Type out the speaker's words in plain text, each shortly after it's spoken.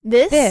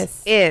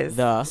This is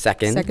The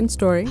Second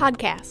Story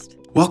podcast.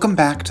 Welcome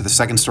back to the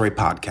Second Story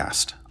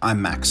podcast.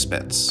 I'm Max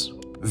Spitz.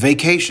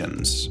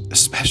 Vacations,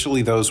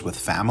 especially those with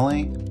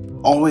family,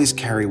 always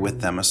carry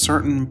with them a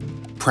certain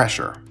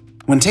pressure.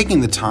 When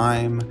taking the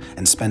time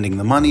and spending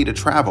the money to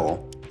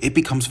travel, it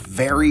becomes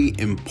very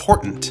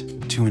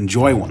important to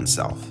enjoy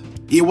oneself.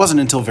 It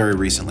wasn't until very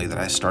recently that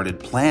I started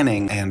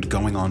planning and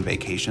going on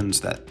vacations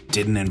that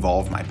didn't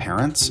involve my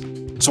parents.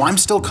 So I'm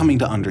still coming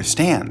to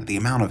understand the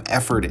amount of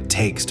effort it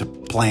takes to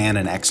plan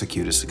and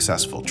execute a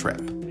successful trip.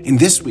 In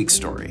this week's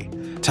story,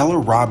 teller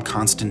Rob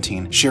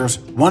Constantine shares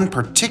one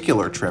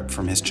particular trip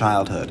from his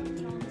childhood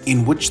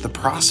in which the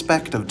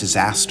prospect of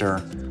disaster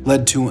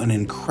led to an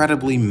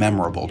incredibly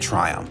memorable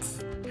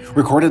triumph.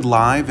 Recorded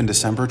live in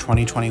December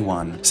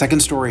 2021,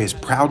 Second Story is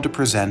proud to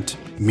present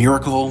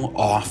Miracle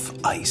Off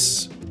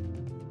Ice.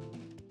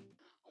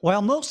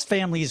 While most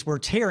families were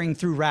tearing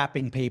through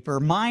wrapping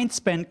paper, mine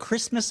spent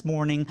Christmas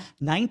morning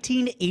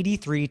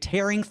 1983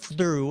 tearing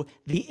through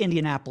the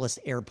Indianapolis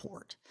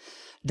airport.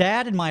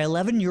 Dad and my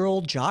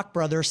 11-year-old jock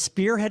brother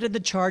spearheaded the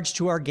charge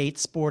to our gate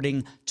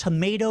sporting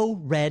tomato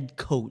red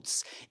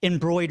coats,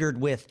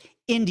 embroidered with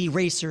Indy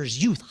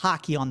Racers Youth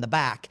Hockey on the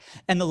back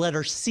and the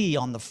letter C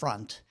on the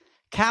front.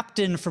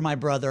 Captain for my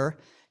brother,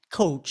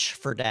 coach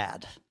for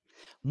Dad.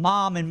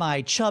 Mom and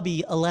my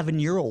chubby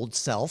 11-year-old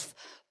self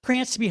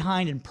pranced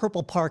behind in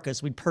purple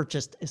parkas we'd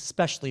purchased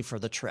especially for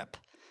the trip.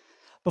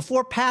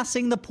 Before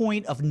passing the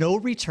point of no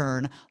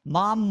return,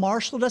 Mom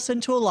marshaled us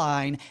into a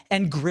line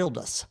and grilled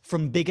us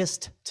from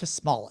biggest to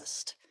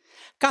smallest.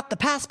 "Got the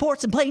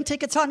passports and plane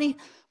tickets, honey?"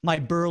 My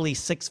burly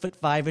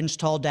 6'5"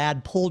 tall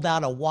dad pulled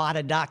out a wad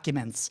of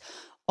documents.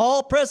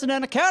 "All present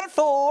and accounted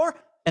for,"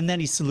 and then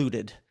he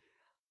saluted.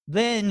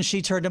 Then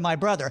she turned to my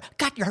brother.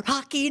 "Got your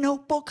hockey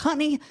notebook,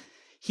 honey?"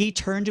 He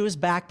turned to his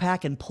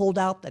backpack and pulled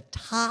out the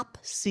top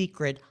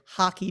secret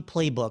hockey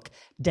playbook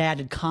Dad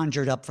had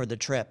conjured up for the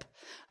trip.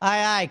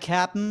 "Aye, aye,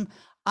 Captain.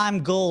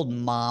 I'm golden,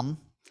 Mom."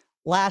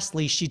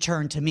 Lastly, she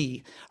turned to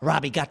me.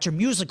 "Robbie, got your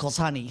musicals,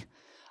 honey?"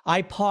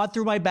 I pawed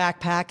through my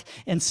backpack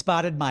and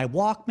spotted my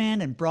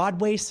Walkman and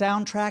Broadway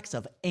soundtracks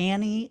of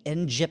Annie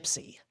and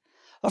Gypsy.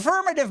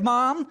 "Affirmative,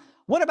 Mom.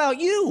 What about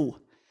you?"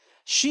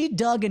 She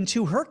dug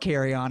into her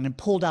carry-on and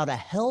pulled out a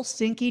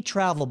Helsinki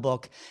travel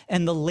book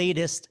and the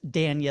latest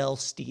Danielle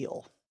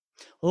Steele.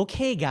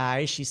 "Okay,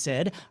 guys," she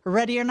said,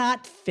 "ready or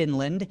not,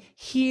 Finland,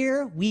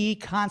 here we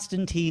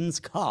Constantines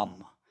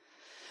come."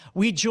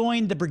 We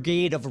joined the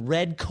brigade of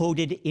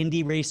red-coated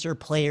Indy Racer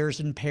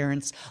players and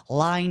parents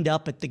lined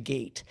up at the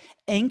gate,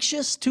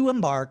 anxious to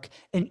embark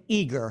and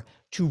eager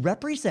to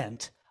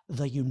represent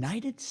the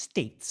United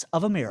States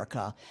of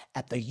America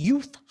at the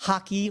Youth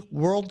Hockey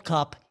World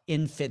Cup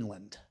in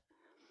Finland.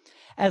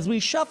 As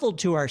we shuffled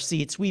to our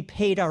seats, we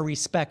paid our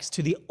respects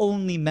to the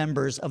only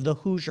members of the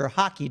Hoosier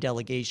hockey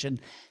delegation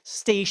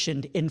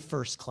stationed in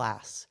first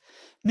class,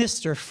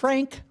 Mr.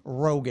 Frank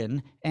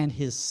Rogan and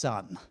his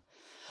son.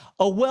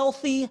 A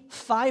wealthy,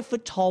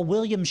 5-foot-tall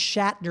William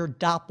Shatner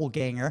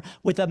doppelganger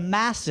with a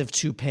massive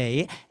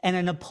toupee and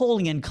a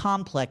Napoleon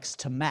complex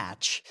to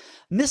match,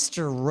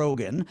 Mr.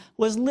 Rogan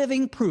was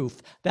living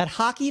proof that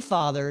hockey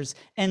fathers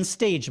and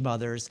stage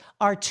mothers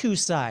are two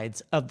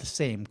sides of the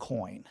same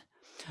coin.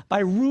 By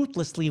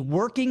ruthlessly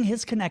working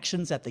his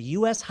connections at the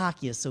U.S.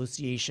 Hockey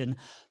Association,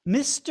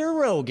 Mr.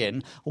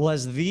 Rogan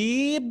was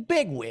the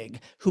bigwig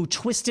who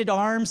twisted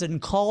arms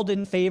and called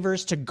in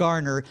favors to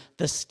garner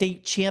the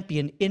state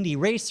champion Indy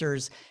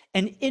Racers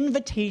an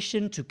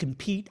invitation to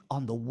compete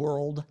on the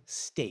world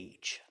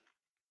stage.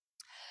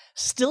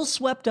 Still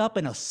swept up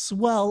in a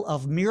swell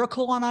of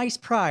Miracle on Ice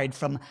pride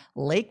from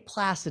Lake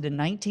Placid in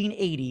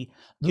 1980,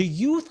 the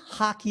Youth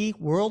Hockey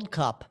World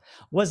Cup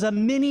was a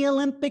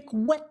mini-Olympic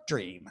wet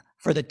dream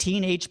for the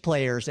teenage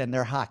players and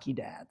their hockey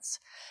dads.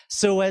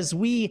 So as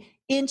we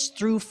inched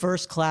through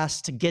first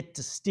class to get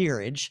to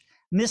steerage,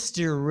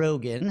 Mr.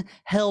 Rogan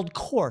held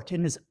court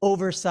in his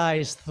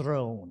oversized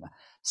throne,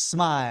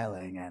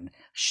 smiling and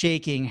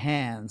shaking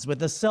hands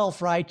with a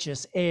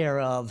self-righteous air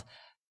of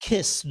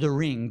kiss the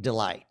ring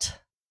delight.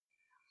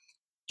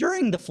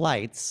 During the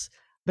flights,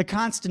 the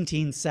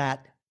Constantine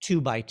sat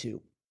 2 by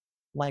 2,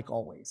 like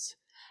always.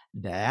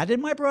 Dad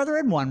and my brother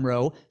in one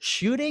row,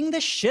 shooting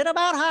the shit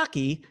about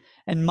hockey,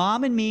 and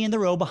Mom and me in the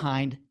row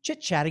behind,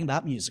 chit-chatting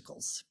about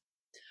musicals.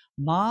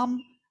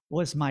 Mom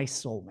was my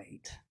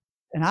soulmate,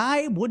 and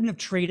I wouldn't have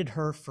traded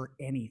her for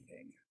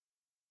anything.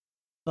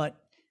 But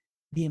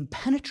the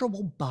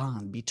impenetrable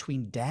bond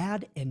between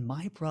Dad and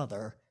my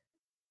brother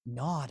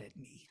gnawed at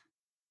me.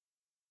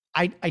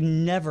 I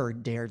never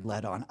dared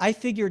let on. I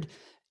figured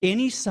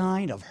any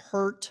sign of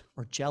hurt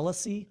or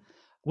jealousy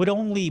would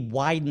only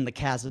widen the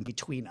chasm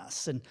between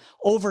us. And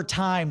over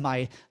time,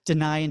 my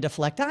deny and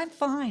deflect, I'm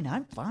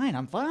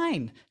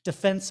fine,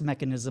 defense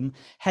mechanism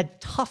had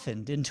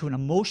toughened into an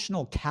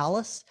emotional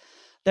callus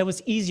that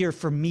was easier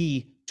for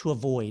me to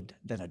avoid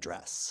than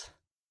address.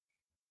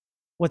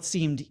 What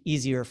seemed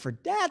easier for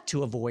Dad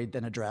to avoid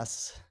than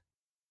address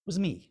was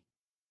me.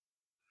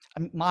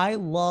 My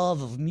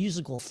love of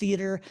musical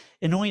theater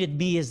anointed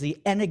me as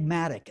the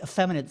enigmatic,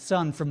 effeminate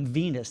son from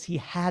Venus he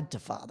had to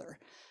father,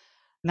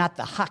 not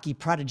the hockey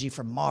prodigy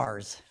from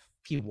Mars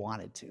if he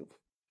wanted to.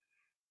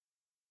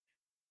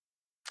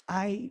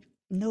 I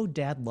know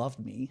Dad loved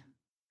me,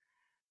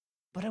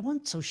 but I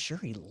wasn't so sure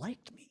he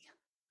liked me.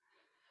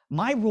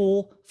 My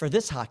rule for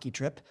this hockey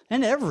trip,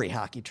 and every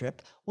hockey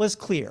trip, was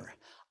clear.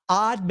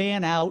 Odd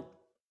man out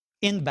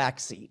in the back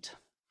seat.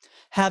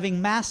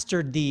 Having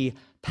mastered the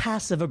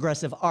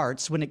passive-aggressive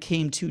arts when it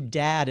came to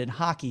Dad and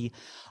hockey,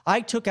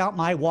 I took out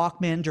my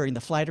Walkman during the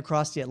flight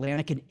across the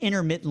Atlantic and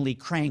intermittently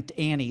cranked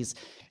Annie's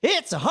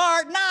 "It's a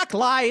Hard Knock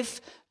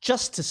Life"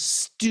 just to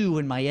stew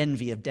in my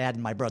envy of Dad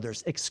and my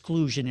brother's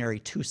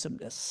exclusionary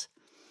twosomeness.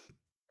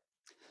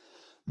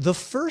 The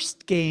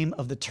first game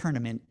of the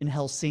tournament in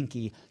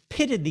Helsinki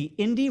pitted the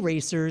Indy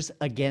Racers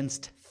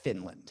against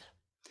Finland.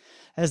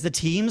 As the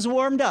teams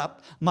warmed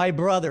up, my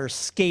brother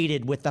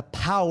skated with the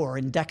power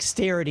and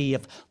dexterity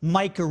of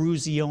Mike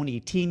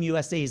Eruzione, Team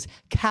USA's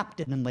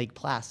captain in Lake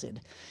Placid.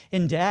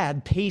 And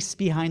Dad paced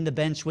behind the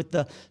bench with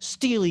the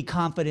steely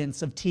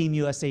confidence of Team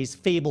USA's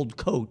fabled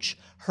coach,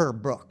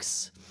 Herb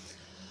Brooks.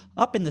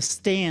 Up in the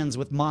stands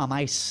with Mom,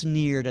 I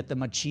sneered at the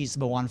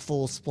machismo on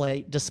full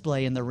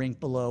display in the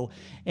rink below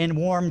and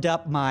warmed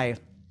up my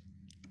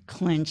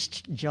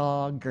clenched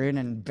jaw, grin,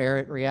 and bear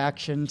it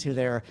reaction to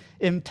their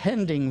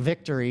impending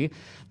victory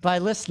by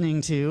listening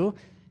to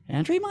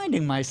and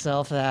reminding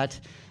myself that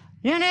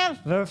you're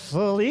never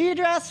fully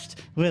dressed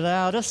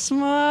without a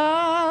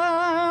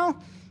smile.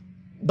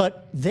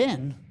 But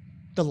then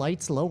the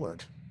lights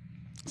lowered.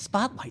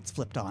 Spotlights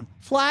flipped on,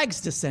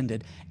 flags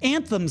descended,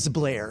 anthems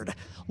blared.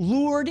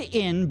 Lured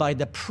in by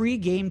the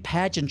pre-game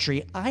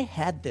pageantry, I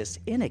had this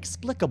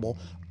inexplicable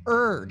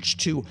urge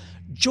to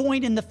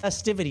join in the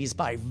festivities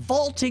by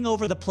vaulting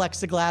over the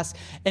plexiglass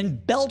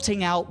and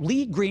belting out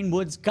Lee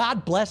Greenwood's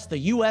 "God Bless the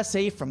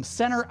USA" from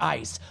center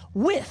ice,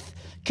 with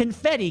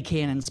confetti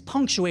cannons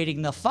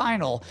punctuating the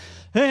final,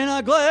 "And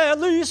I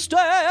gladly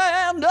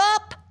stand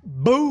up,"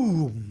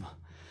 boom.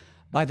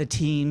 By the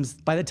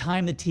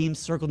time the teams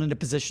circled into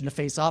position to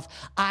face off,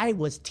 I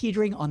was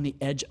teetering on the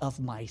edge of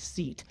my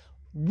seat,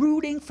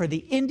 rooting for the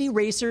Indy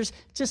Racers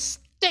to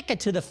stick it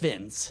to the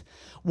Finns.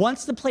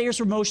 Once the players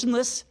were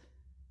motionless,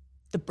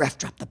 the ref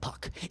dropped the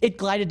puck. It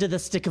glided to the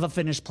stick of a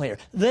Finnish player,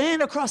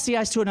 then across the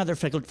ice to another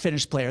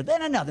Finnish player,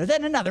 then another,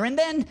 and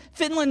then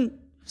Finland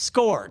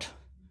scored.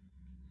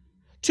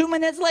 2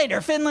 minutes later,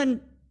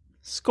 Finland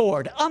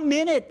scored. A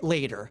minute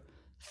later,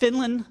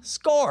 Finland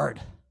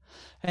scored.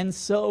 And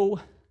so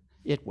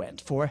it went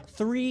for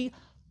 3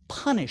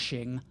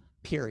 punishing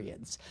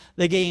periods.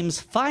 The game's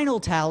final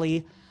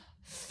tally,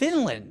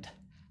 Finland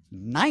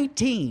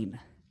 19,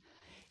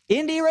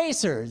 Indy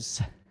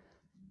Racers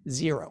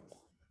 0.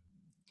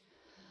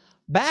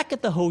 Back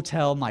at the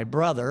hotel, my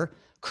brother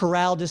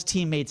corralled his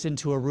teammates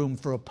into a room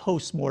for a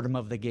post-mortem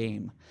of the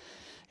game.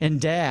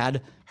 And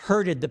Dad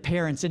herded the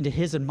parents into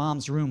his and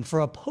Mom's room for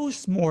a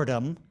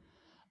post-mortem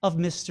of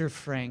Mr.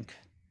 Frank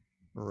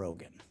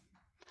Rogan.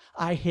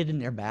 I hid in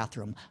their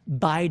bathroom,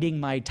 biding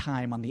my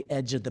time on the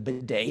edge of the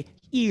bidet,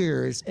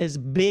 ears as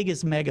big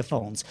as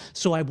megaphones,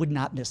 so I would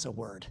not miss a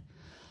word.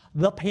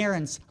 The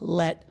parents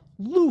let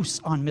loose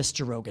on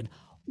Mr. Rogan.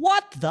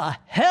 "What the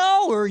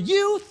hell were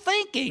you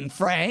thinking,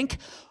 Frank?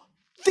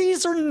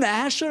 These are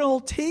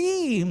national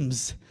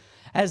teams."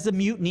 As the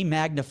mutiny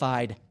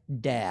magnified,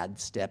 Dad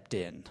stepped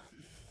in.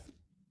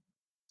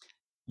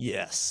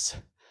 "Yes,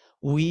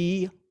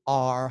 we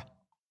are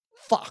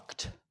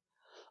fucked.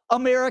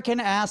 American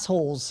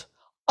assholes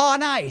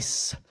on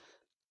ice.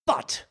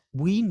 But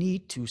we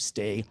need to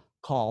stay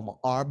calm.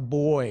 Our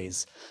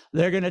boys,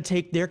 they're going to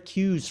take their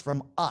cues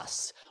from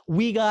us.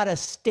 We got to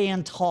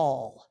stand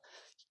tall,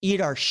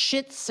 eat our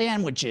shit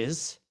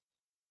sandwiches,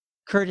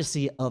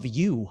 courtesy of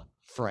you,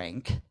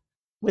 Frank,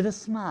 with a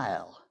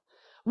smile.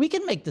 We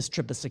can make this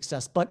trip a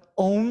success, but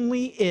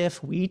only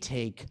if we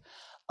take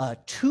a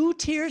 2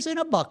 tiers in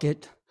a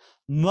bucket,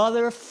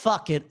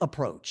 motherfuck it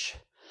approach.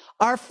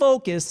 Our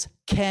focus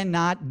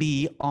cannot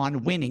be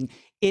on winning.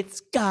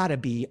 It's gotta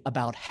be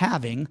about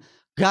having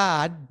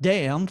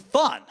goddamn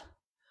fun."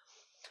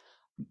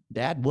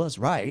 Dad was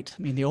right.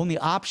 I mean, the only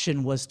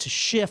option was to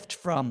shift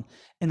from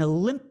an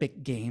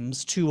Olympic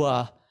Games to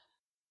a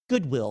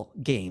Goodwill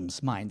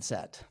Games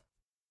mindset.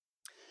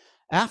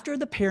 After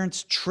the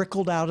parents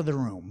trickled out of the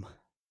room,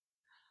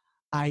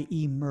 I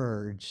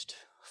emerged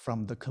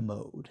from the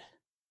commode.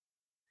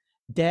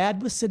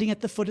 Dad was sitting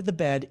at the foot of the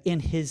bed in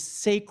his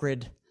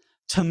sacred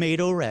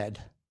tomato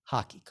red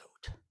hockey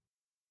coat,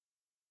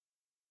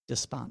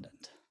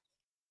 despondent.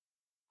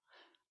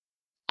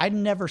 I'd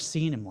never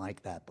seen him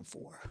like that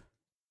before.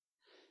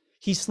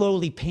 He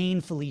slowly,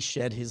 painfully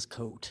shed his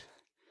coat.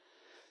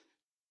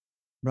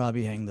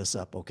 "Robbie, hang this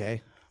up,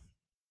 okay?"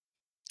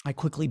 I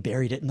quickly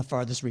buried it in the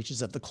farthest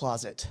reaches of the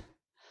closet.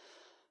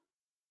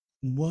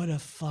 "What a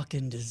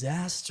fucking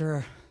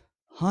disaster.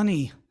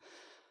 Honey,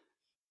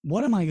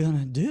 what am I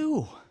gonna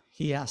do?"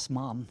 he asked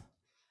Mom.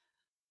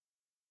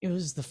 It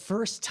was the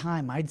first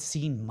time I'd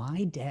seen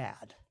my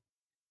dad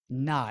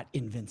not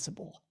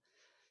invincible.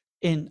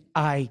 And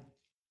I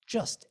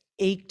just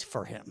ached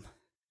for him.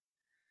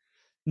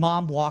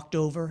 Mom walked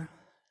over,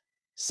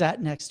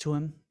 sat next to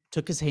him,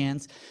 took his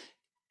hands.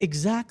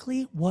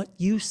 Exactly what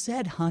you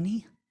said,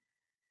 honey.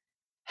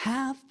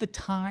 Have the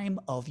time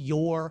of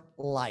your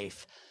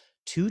life.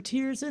 2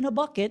 tears in a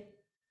bucket.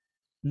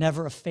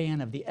 Never a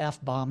fan of the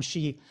F-bomb.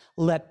 She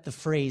let the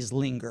phrase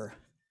linger.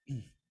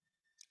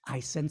 I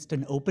sensed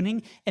an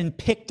opening and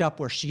picked up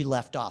where she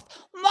left off.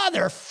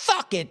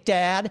 Motherfuck it,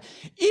 Dad.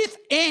 If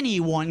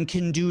anyone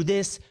can do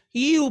this,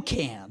 you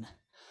can.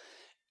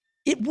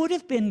 It would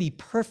have been the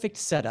perfect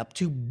setup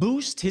to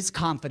boost his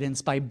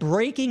confidence by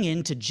breaking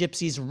into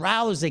Gypsy's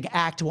rousing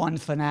Act 1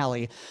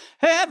 finale.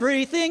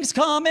 Everything's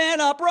coming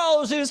up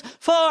roses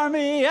for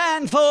me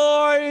and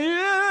for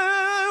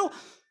you.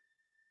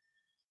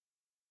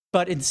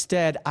 But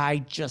instead, I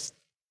just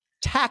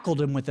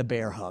tackled him with a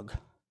bear hug.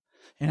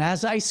 And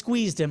as I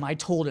squeezed him, I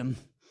told him,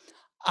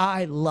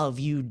 I love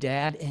you,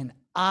 Dad, and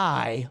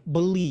I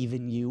believe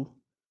in you.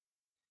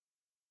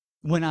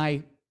 When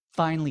I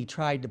finally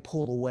tried to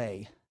pull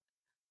away,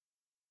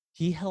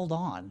 he held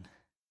on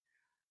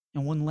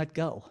and wouldn't let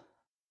go.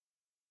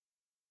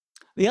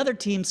 The other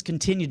teams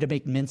continued to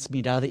make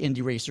mincemeat out of the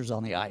Indy Racers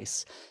on the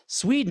ice.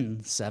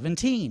 Sweden,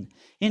 17.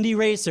 Indy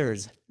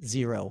Racers,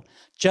 0.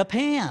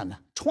 Japan,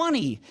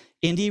 20.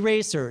 Indy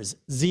Racers,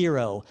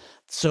 0.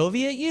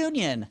 Soviet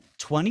Union,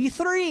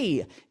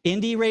 23.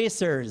 Indy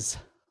Racers,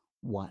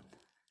 1.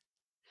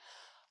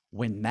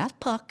 When that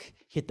puck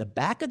hit the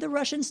back of the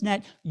Russians'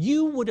 net,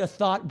 you would have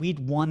thought we'd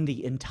won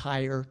the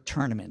entire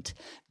tournament.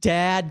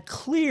 Dad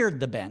cleared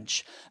the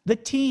bench. The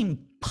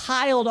team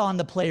piled on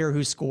the player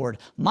who scored.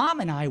 Mom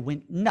and I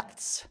went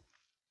nuts.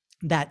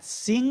 That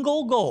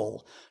single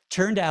goal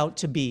turned out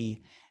to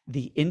be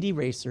the Indy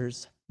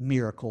Racers'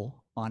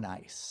 miracle on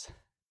ice.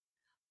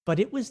 But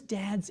it was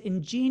Dad's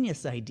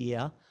ingenious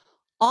idea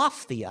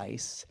off the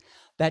ice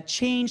that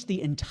changed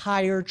the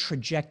entire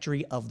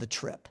trajectory of the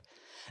trip.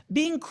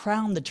 Being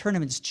crowned the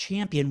tournament's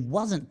champion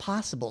wasn't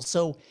possible,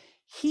 so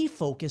he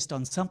focused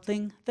on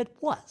something that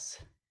was.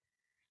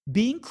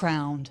 Being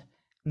crowned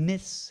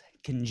Miss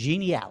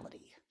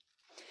Congeniality.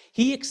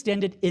 He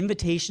extended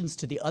invitations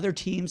to the other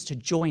teams to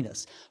join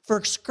us for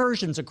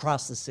excursions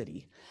across the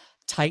city.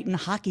 Titan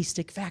Hockey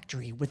Stick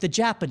Factory with the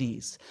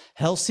Japanese,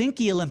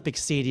 Helsinki Olympic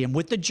Stadium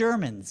with the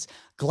Germans,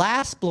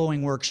 glass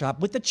blowing workshop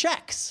with the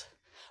Czechs.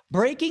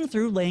 Breaking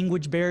through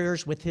language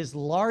barriers with his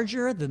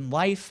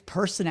larger-than-life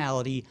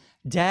personality,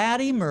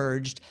 Dad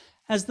emerged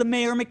as the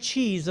Mayor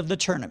McCheese of the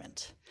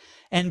tournament.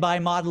 And by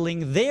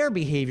modeling their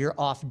behavior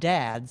off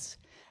Dad's,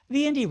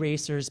 the Indy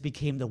Racers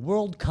became the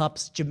World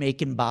Cup's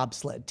Jamaican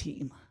bobsled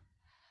team.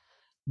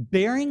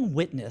 Bearing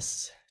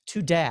witness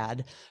to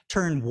Dad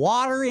turn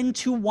water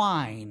into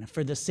wine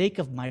for the sake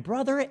of my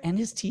brother and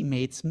his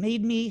teammates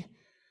made me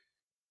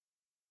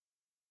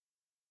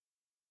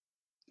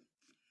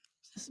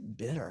just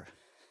bitter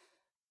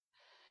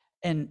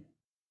and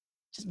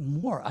just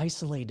more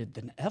isolated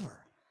than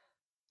ever.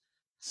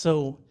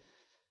 So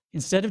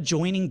instead of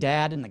joining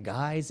Dad and the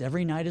guys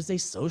every night as they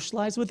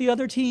socialize with the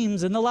other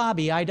teams in the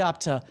lobby, I'd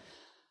opt to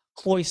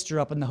cloister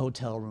up in the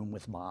hotel room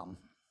with Mom.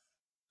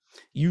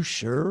 You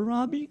sure,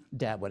 Robbie?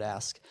 Dad would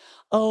ask.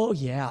 Oh,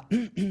 yeah.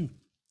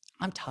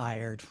 I'm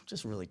tired,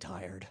 just really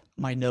tired.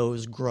 My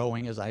nose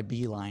growing as I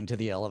beeline to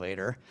the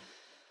elevator.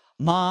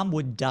 Mom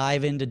would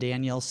dive into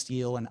Danielle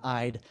Steele and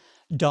I'd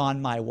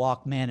don my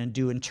Walkman and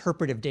do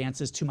interpretive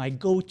dances to my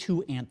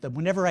go-to anthem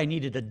whenever I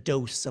needed a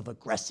dose of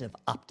aggressive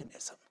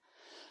optimism.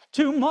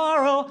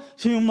 Tomorrow,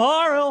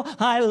 tomorrow,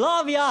 I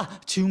love ya,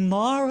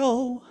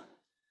 tomorrow.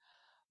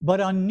 But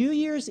on New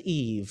Year's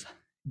Eve,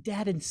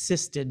 Dad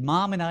insisted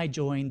Mom and I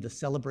joined the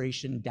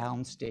celebration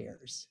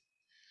downstairs.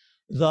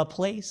 The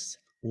place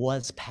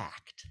was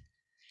packed,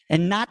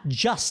 and not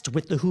just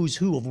with the who's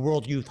who of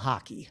world youth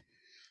hockey.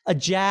 A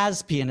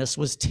jazz pianist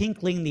was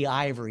tinkling the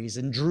ivories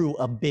and drew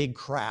a big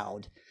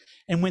crowd.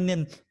 And when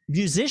the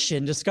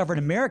musician discovered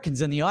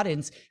Americans in the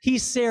audience, he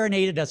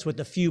serenaded us with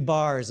a few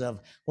bars of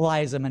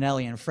Liza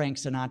Minnelli and Frank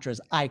Sinatra's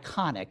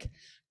iconic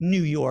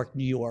New York,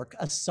 New York,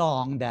 a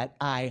song that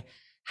I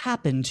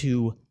happen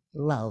to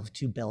love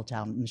to belt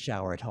out in the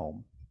shower at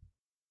home.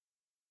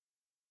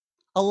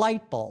 A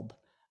light bulb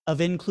of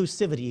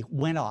inclusivity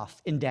went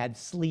off in Dad's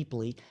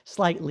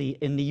slightly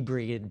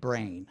inebriated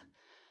brain.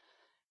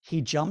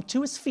 He jumped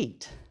to his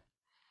feet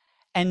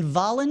and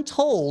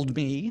voluntold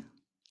me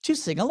to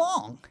sing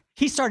along.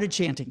 He started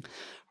chanting,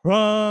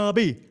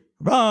 Robbie,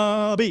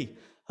 Robbie.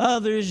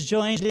 Others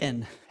joined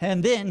in.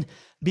 And then,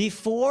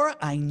 before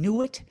I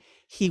knew it,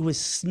 he was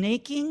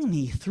snaking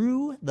me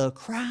through the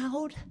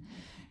crowd.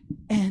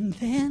 And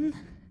then,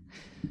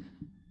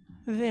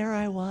 there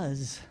I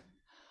was,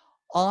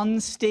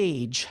 on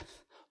stage,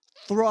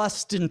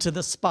 thrust into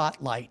the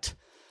spotlight,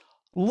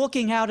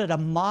 looking out at a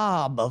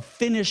mob of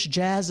Finnish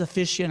jazz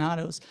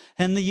aficionados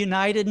and the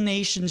United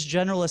Nations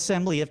General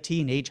Assembly of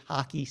Teenage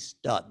Hockey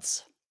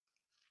Studs.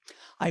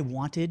 I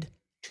wanted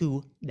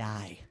to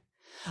die.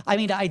 I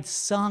mean, I'd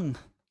sung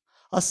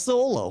a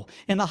solo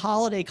in the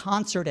holiday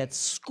concert at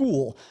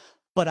school,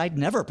 but I'd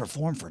never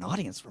performed for an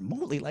audience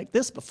remotely like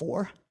this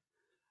before.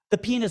 The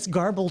pianist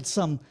garbled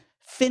some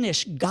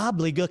Finnish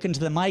gobbledygook into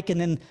the mic,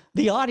 and then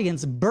the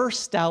audience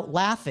burst out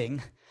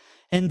laughing.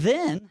 And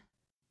then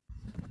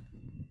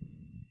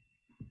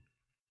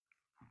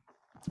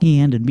he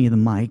handed me the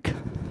mic.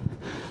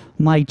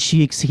 My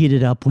cheeks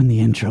heated up when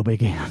the intro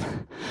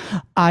began.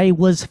 I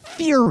was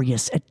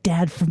furious at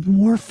Dad for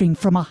morphing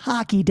from a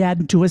hockey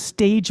dad into a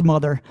stage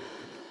mother,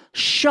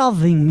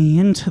 shoving me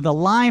into the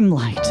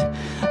limelight,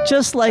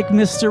 just like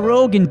Mr.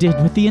 Rogan did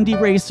with the Indie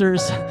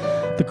Racers.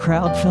 The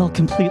crowd fell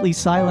completely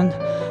silent.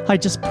 I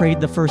just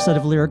prayed the first set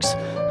of lyrics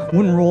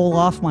wouldn't roll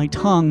off my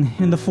tongue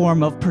in the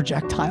form of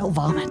projectile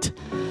vomit.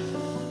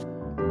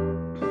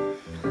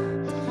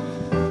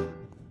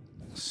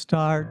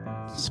 Start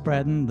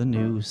spreading the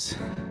news.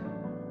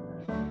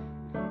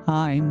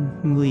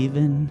 I'm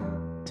leaving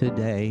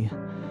today.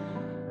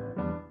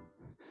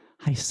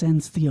 I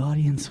sensed the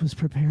audience was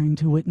preparing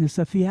to witness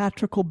a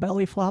theatrical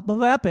belly flop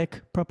of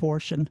epic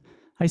proportion.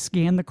 I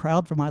scanned the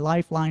crowd for my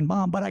lifeline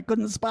mom, but I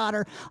couldn't spot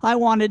her. I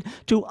wanted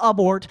to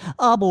abort,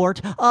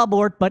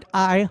 but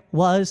I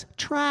was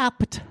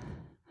trapped.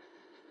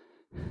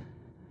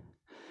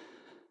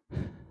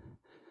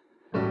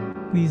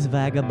 These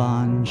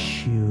vagabond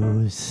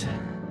shoes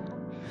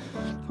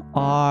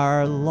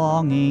are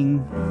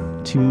longing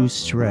to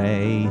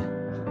stray.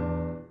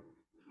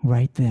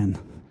 Right then,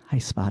 I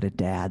spotted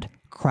Dad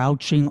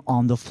crouching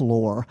on the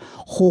floor,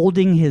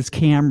 holding his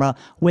camera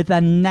with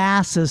a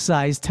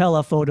NASA-sized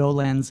telephoto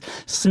lens,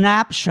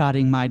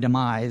 snapshotting my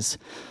demise.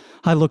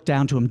 I looked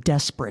down to him,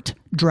 desperate,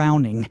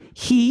 drowning.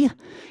 He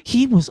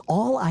was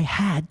all I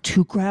had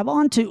to grab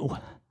onto.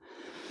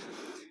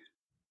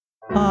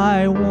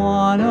 I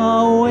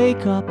wanna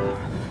wake up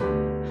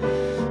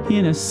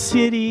in a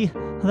city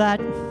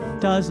that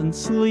doesn't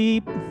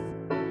sleep,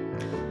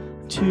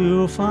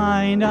 to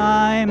find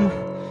I'm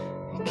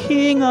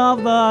king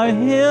of the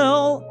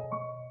hill,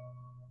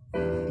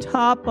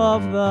 top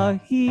of the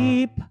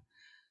heap.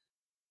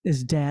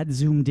 As Dad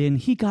zoomed in,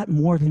 he got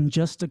more than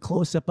just a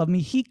close-up of me.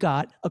 He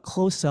got a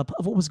close-up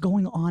of what was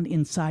going on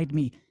inside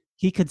me.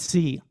 He could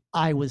see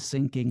I was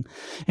sinking,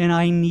 and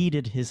I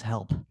needed his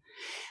help.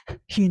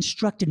 He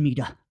instructed me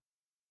to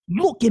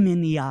look him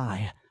in the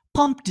eye,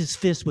 pumped his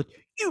fist with,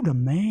 "You the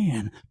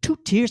man, 2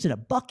 tears in a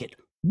bucket,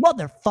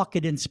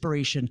 motherfucking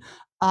inspiration."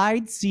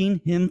 I'd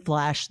seen him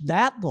flash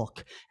that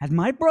look at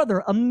my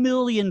brother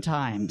 1,000,000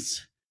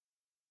 times,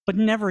 but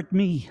never at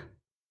me.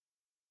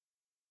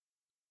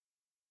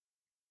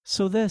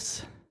 So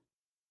this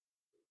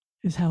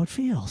is how it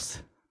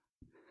feels.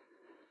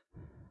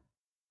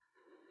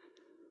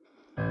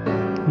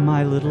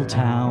 My little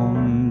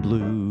town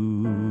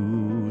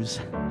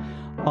blues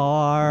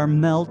are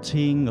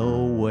melting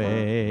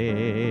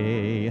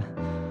away.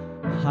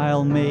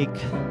 I'll make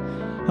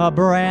a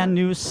brand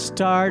new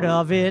start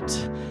of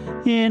it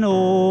in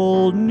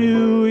old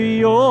New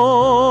York.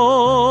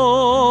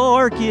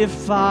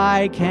 If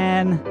I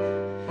can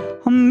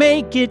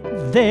make it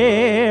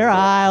there,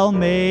 I'll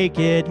make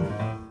it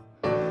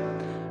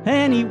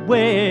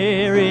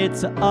anywhere.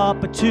 It's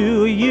up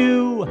to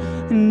you,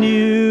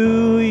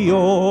 New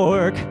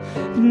York,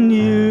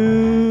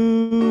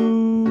 New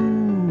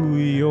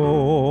York.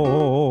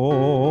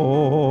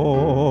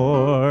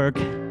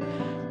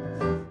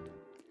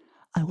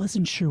 I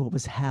wasn't sure what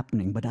was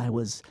happening, but I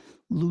was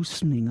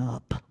loosening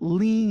up,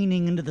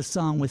 leaning into the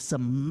song with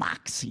some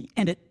moxie,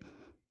 and it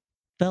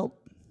felt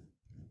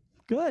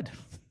good.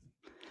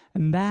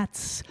 And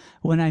that's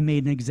when I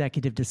made an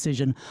executive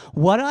decision.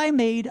 What I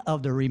made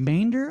of the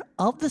remainder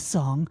of the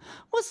song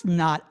was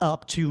not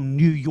up to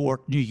New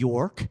York, New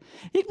York.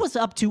 It was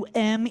up to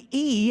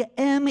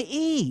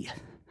M-E-M-E.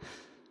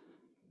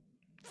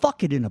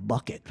 Fuck it in a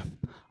bucket.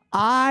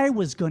 I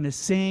was going to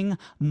sing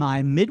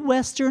my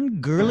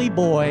Midwestern girly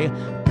boy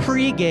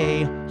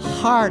pre-gay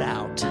heart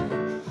out.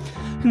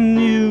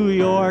 New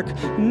York,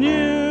 New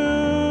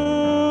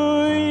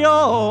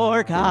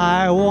York,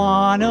 I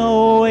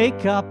wanna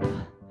wake up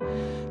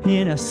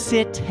in a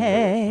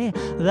city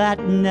that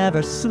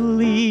never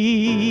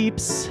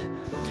sleeps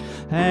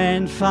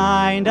and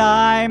find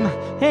I'm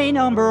a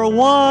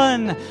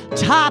 #1,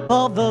 top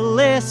of the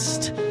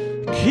list,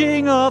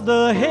 king of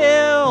the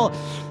hill,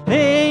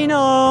 a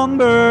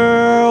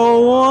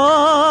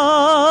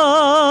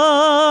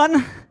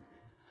 #1.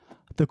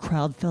 The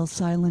crowd fell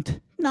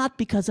silent, not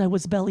because I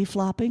was belly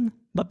flopping,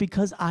 but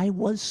because I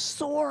was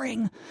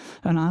soaring,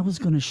 and I was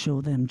going to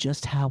show them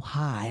just how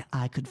high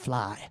I could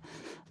fly.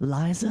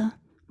 Liza,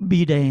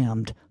 be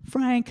damned.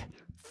 Frank,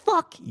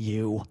 fuck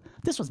you.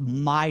 This was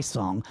my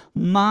song,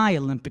 my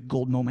Olympic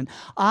gold moment.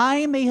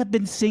 I may have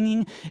been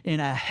singing in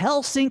a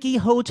Helsinki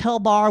hotel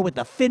bar with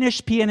a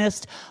Finnish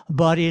pianist,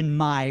 but in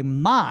my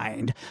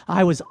mind,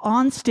 I was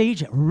on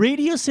stage at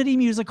Radio City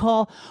Music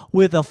Hall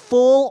with a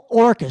full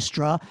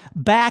orchestra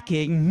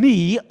backing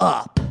me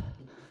up.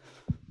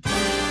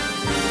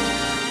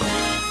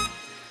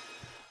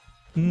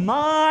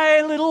 My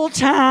little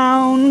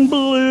town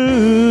blues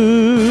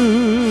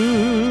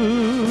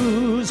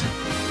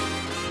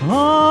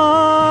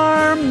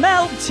are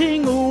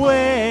melting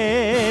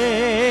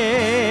away.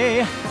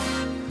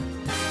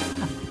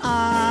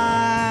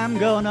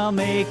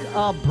 make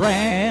a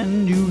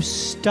brand new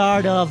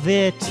start of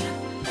it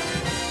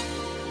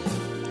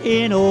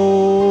in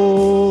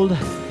old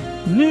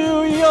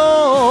New York.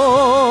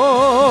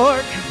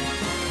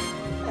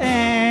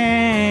 And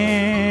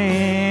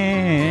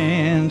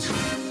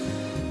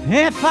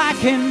if I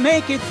can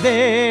make it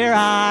there,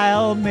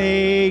 I'll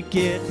make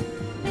it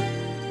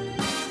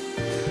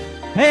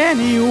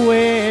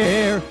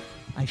anywhere.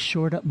 I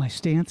shored up my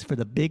stance for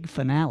the big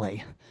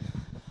finale.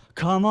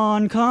 Come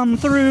on, come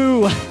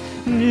through,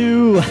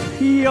 New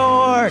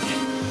York,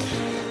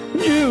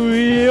 New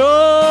York.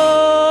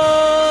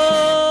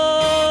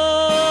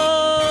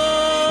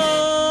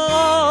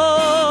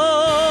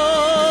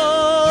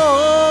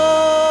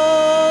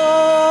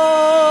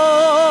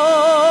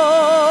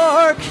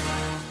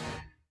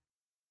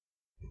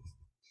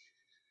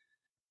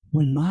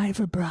 When my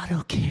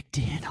vibrato kicked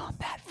in on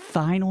that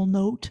final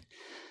note,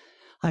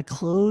 I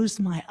closed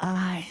my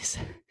eyes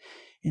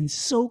and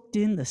soaked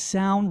in the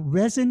sound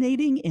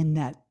resonating in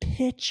that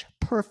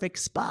pitch-perfect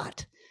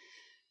spot.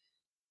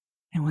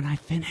 And when I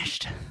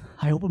finished,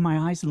 I opened my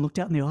eyes and looked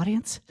out in the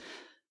audience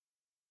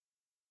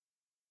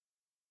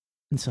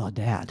and saw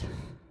Dad.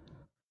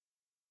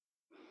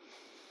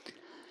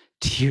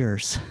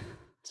 Tears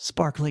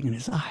sparkling in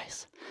his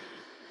eyes.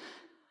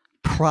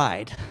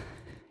 Pride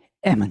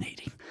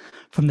emanating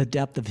from the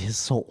depth of his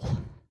soul.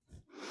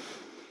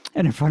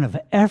 And in front of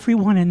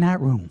everyone in that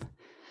room,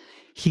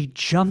 he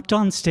jumped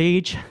on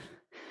stage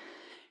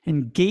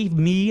and gave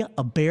me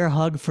a bear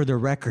hug for the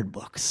record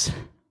books.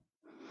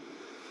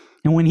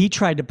 And when he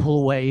tried to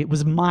pull away, it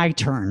was my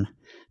turn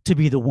to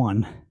be the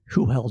one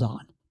who held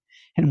on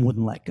and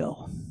wouldn't let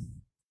go.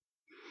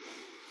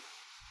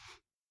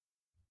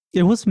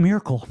 It was a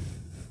miracle.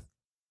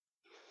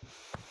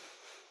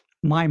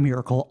 My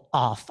miracle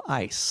off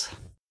ice.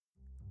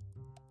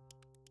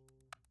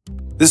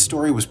 This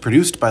story was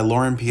produced by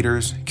Lauren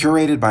Peters,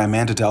 curated by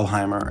Amanda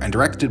Delheimer, and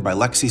directed by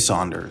Lexi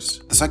Saunders.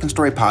 The Second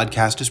Story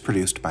podcast is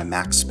produced by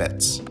Max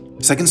Spitz.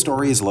 Second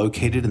Story is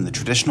located in the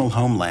traditional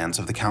homelands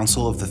of the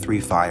Council of the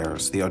Three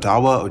Fires, the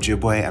Odawa,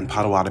 Ojibwe, and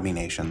Potawatomi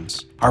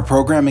nations. Our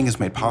programming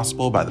is made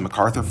possible by the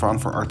MacArthur Fund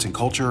for Arts and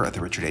Culture at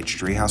the Richard H.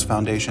 Driehaus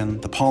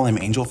Foundation, the Paul M.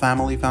 Angel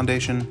Family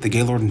Foundation, the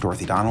Gaylord and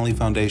Dorothy Donnelly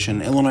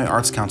Foundation, Illinois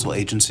Arts Council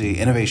Agency,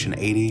 Innovation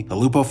 80, the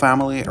Lupo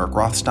family, Eric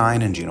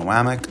Rothstein and Gina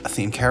Wamick,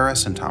 Athene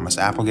Karras and Thomas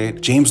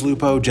Applegate, James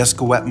Lupo,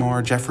 Jessica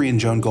Wetmore, Jeffrey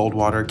and Joan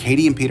Goldwater,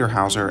 Katie and Peter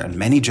Hauser, and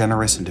many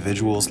generous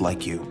individuals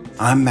like you.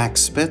 I'm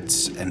Max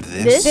Spitz, and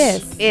this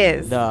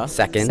is The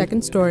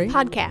Second Story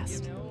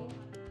Podcast.